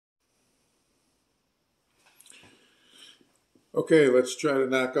Okay, let's try to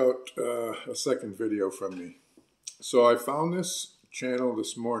knock out a second video from me. So I found this channel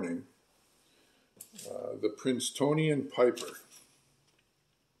this morning, the Princetonian Piper.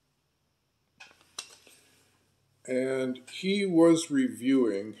 And he was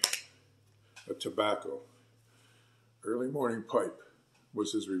reviewing a tobacco. Early Morning Pipe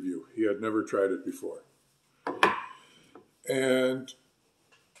was his review. He had never tried it before. And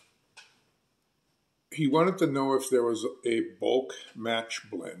he wanted to know if there was a bulk match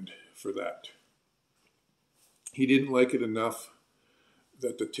blend for that. He didn't like it enough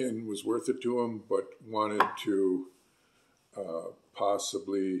that the tin was worth it to him, but wanted to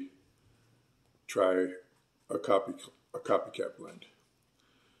possibly try a copycat blend.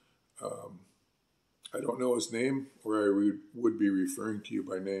 I don't know his name, or I would be referring to you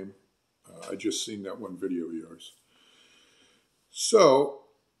by name. I just seen that one video of yours. So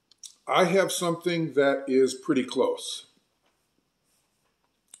I have something that is pretty close.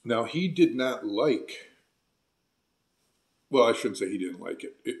 Now, he did not like, well, I shouldn't say he didn't like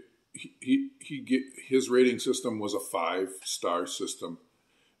it. His rating system was a 5-star system,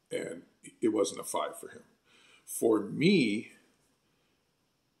 and it wasn't a 5 for him. For me,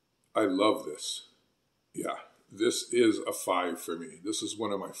 I love this. Yeah, this is a 5 for me. This is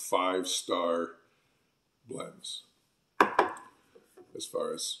one of my 5-star blends, as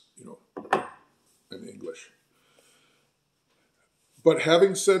far as, in English. But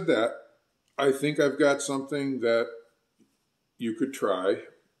having said that, I think I've got something that you could try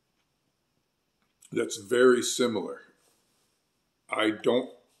that's very similar. I don't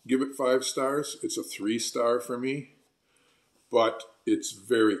give it 5 stars. It's a 3-star for me, but it's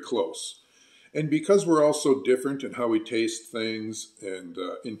very close. And because we're all so different in how we taste things and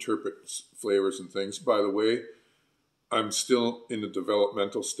interpret flavors and things, by the way, I'm still in the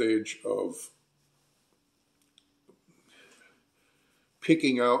developmental stage of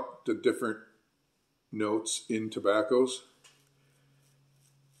picking out the different notes in tobaccos.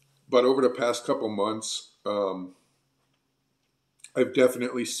 But over the past couple months, I've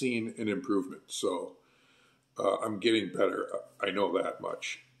definitely seen an improvement. So I'm getting better. I know that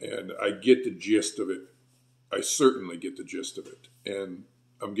much. And I get the gist of it. I certainly get the gist of it. And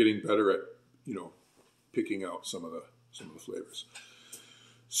I'm getting better at, picking out some of the flavors.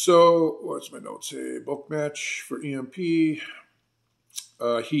 So what's my notes say? Bulk match for EMP. He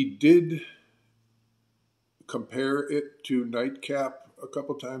did compare it to Nightcap a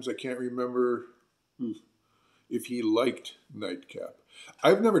couple times. I can't remember if he liked Nightcap.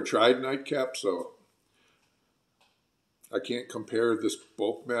 I've never tried Nightcap, so I can't compare this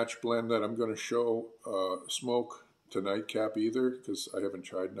bulk match blend that I'm going to show smoke to Nightcap either, because I haven't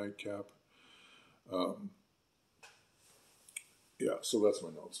tried Nightcap. Yeah, so that's my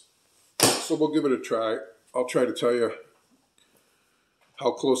notes. So we'll give it a try. I'll try to tell you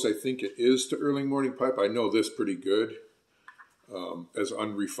how close I think it is to Early Morning Pipe. I know this pretty good. As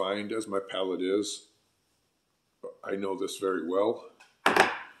unrefined as my palate is, I know this very well.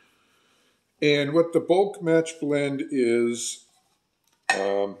 And what the bulk match blend is,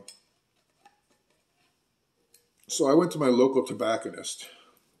 so I went to my local tobacconist,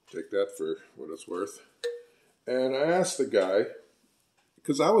 take that for what it's worth, and I asked the guy,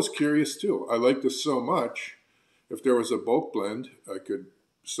 because I was curious too, I like this so much, if there was a bulk blend I could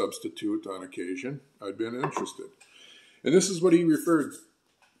substitute on occasion, I'd been interested. And this is what he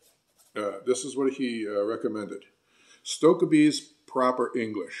recommended. Stokkebye's Proper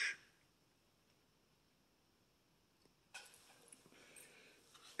English.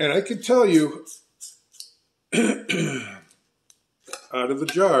 And I can tell you, out of the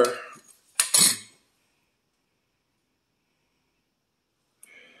jar,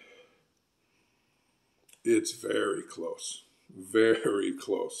 it's very close. Very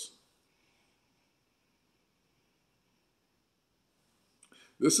close.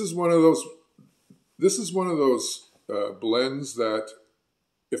 This is one of those blends that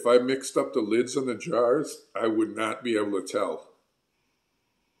if I mixed up the lids on the jars, I would not be able to tell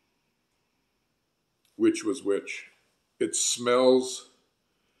which was which. It smells,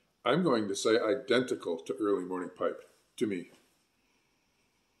 I'm going to say, identical to Early Morning Pipe, to me.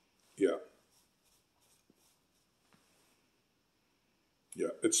 Yeah.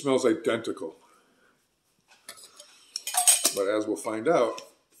 Yeah, it smells identical. But as we'll find out,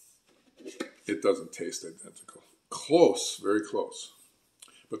 it doesn't taste identical. Close, very close.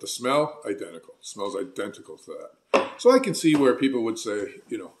 But the smell, identical. Smells identical to that. So I can see where people would say,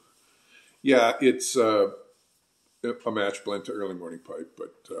 yeah, it's a match blend to Early Morning Pipe,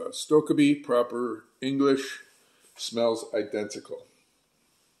 but Stokkebye Proper English smells identical.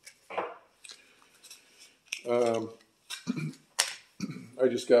 I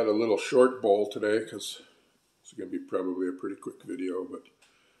just got a little short bowl today because it's going to be probably a pretty quick video, but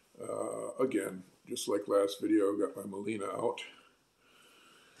again, just like last video, got my Molina out.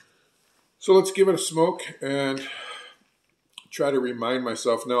 So let's give it a smoke and try to remind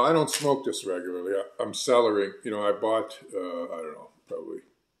myself. Now, I don't smoke this regularly. I'm cellaring. You know, I bought, I don't know, probably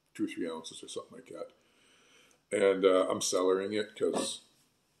 2 or 3 ounces or something like that. And I'm cellaring it because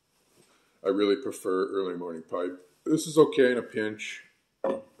I really prefer early morning pipe. This is okay in a pinch,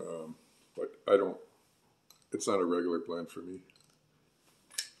 but I don't, it's not a regular blend for me.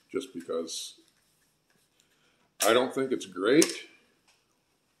 Just because I don't think it's great.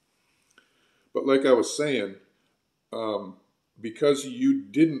 But like I was saying, because you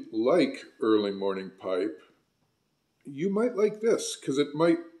didn't like early morning pipe, you might like this, because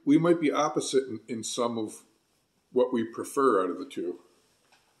we might be opposite in some of what we prefer out of the two.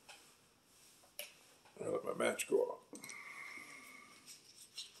 I'll let my match go off.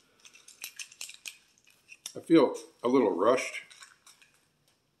 I feel a little rushed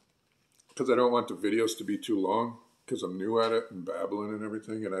because I don't want the videos to be too long, because I'm new at it and babbling and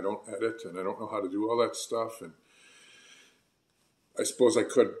everything, and I don't edit and I don't know how to do all that stuff. And I suppose I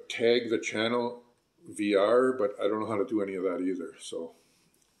could tag the channel VR, but I don't know how to do any of that either. So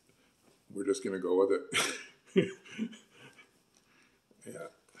we're just going to go with it. Yeah.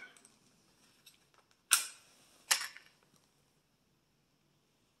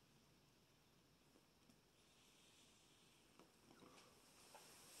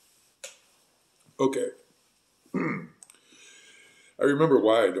 Okay. I remember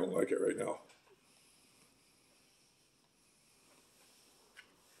why I don't like it right now.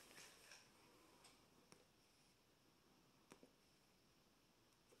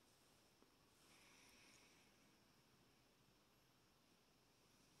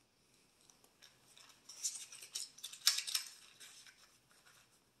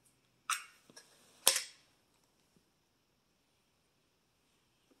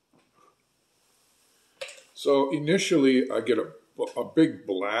 So initially I get a big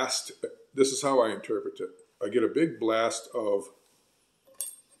blast. This is how I interpret it. I get a big blast of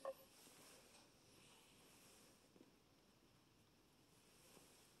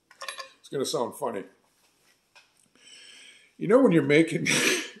it's going to sound funny. You know when you're making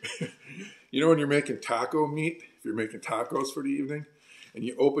when you're making taco meat, if you're making tacos for the evening, and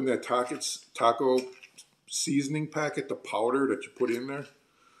you open that taco seasoning packet, the powder that you put in there,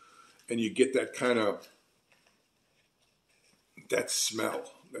 and you get that kind of that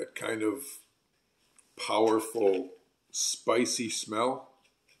smell, that kind of powerful, spicy smell.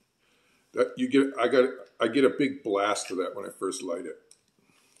 That you get, I get a big blast of that when I first light it,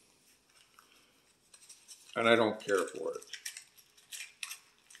 and I don't care for it.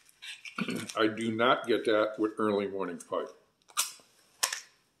 I do not get that with early morning pipe.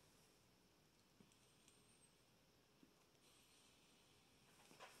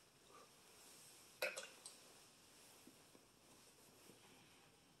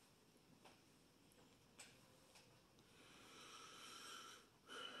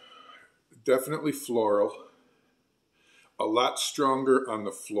 Definitely floral. A lot stronger on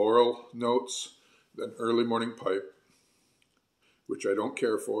the floral notes than early morning pipe, which I don't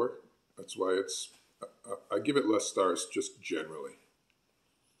care for. That's why I give it less stars just generally.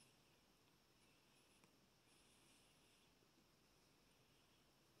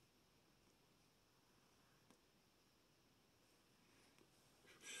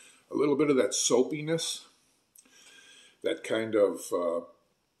 A little bit of that soapiness, that kind of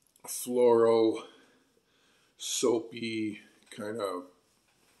floral, soapy, kind of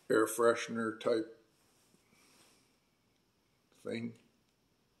air freshener type thing.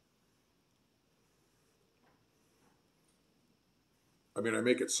 I mean, I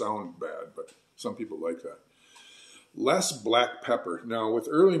make it sound bad, but some people like that. Less black pepper. Now, with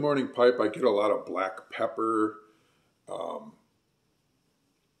early morning pipe, I get a lot of black pepper,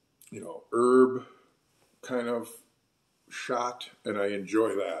 herb kind of shot, and I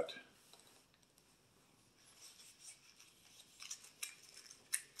enjoy that.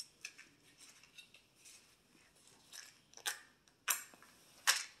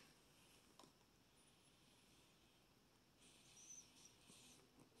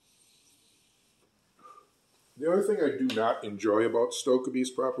 The other thing I do not enjoy about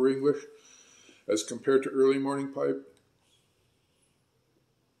Stokkebye's Proper English, as compared to early morning pipe,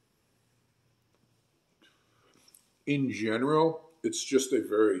 in general, it's just a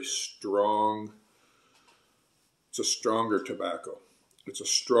very strong, it's a stronger tobacco. It's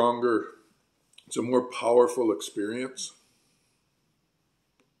a more powerful experience.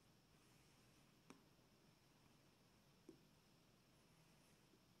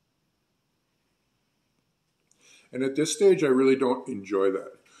 And at this stage, I really don't enjoy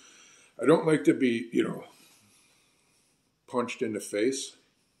that. I don't like to be, punched in the face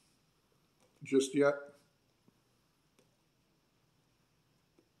just yet.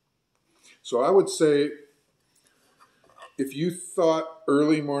 So I would say if you thought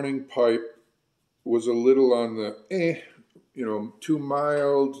early morning pipe was a little on the too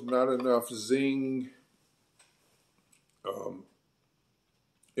mild, not enough zing, and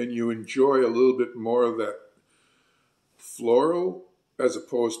you enjoy a little bit more of that floral as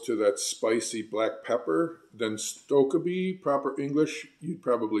opposed to that spicy black pepper, then Stokeby Proper English you'd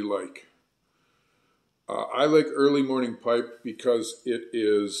probably like. I like early morning pipe because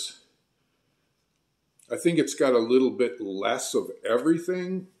I think it's got a little bit less of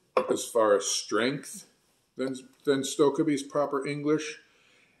everything as far as strength than Stokeby's Proper English,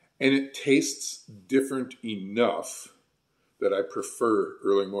 and it tastes different enough that I prefer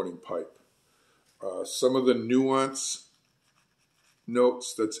early morning pipe. Some of the nuance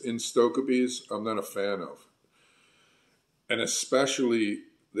notes that's in Stokeby's, I'm not a fan of. And especially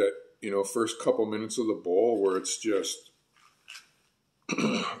that, first couple minutes of the bowl where it's just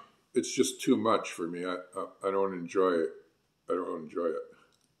too much for me. I don't enjoy it.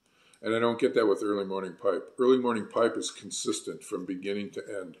 And I don't get that with early morning pipe. Early morning pipe is consistent from beginning to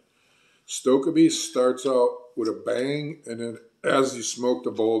end. Stokeby starts out with a bang, and then as you smoke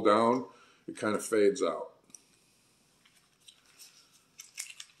the bowl down, it kind of fades out.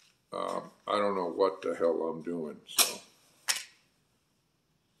 I don't know what the hell I'm doing, so.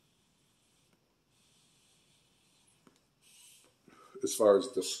 As far as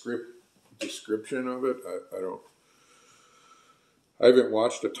the description of it, I haven't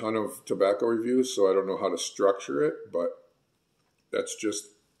watched a ton of tobacco reviews, so I don't know how to structure it, but that's just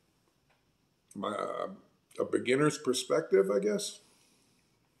a beginner's perspective, I guess.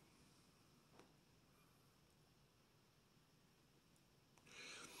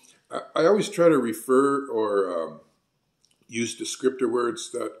 I always try to refer or use descriptor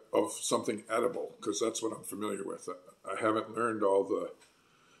words of something edible, because that's what I'm familiar with. I haven't learned all the,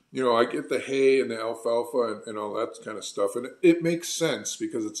 I get the hay and the alfalfa and all that kind of stuff, and it makes sense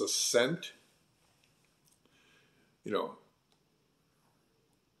because it's a scent,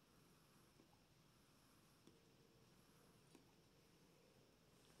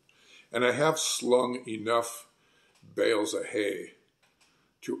 And I have slung enough bales of hay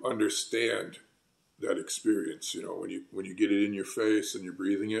to understand that experience, when you get it in your face and you're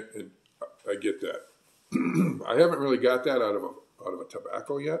breathing it, and I get that. I haven't really got that out of a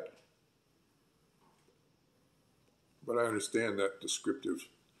tobacco yet, but I understand that descriptive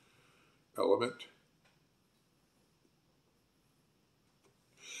element.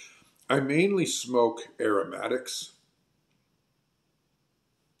 I mainly smoke aromatics,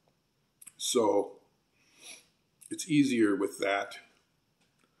 so it's easier with that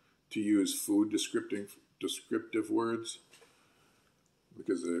to use food descriptive words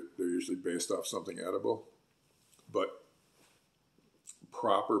because they're usually based off something edible. But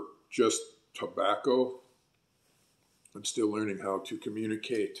proper just tobacco, I'm still learning how to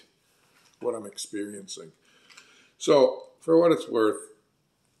communicate what I'm experiencing. So for what it's worth,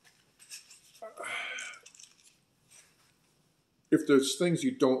 if there's things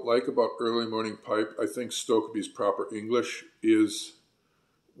you don't like about early morning pipe, I think Stokeby's Proper English is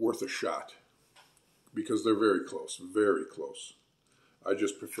worth a shot because they're very close, very close. I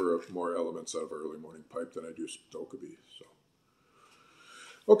just prefer more elements out of early morning pipe than I do Stokeby. So,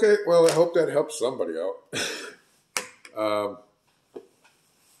 okay, well, I hope that helps somebody out.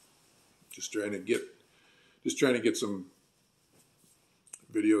 Just trying to get some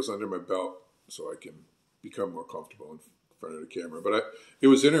videos under my belt so I can become more comfortable in front of the camera. But it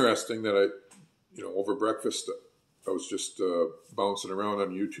was interesting that over breakfast, I was just bouncing around on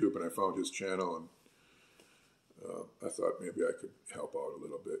YouTube and I found his channel, and I thought maybe I could help out a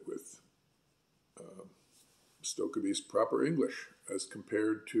little bit with Stokeby's Proper English as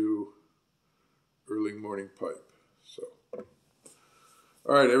compared to early morning pipe. So,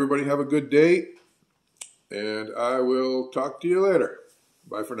 all right, everybody have a good day, and I will talk to you later.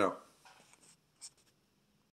 Bye for now.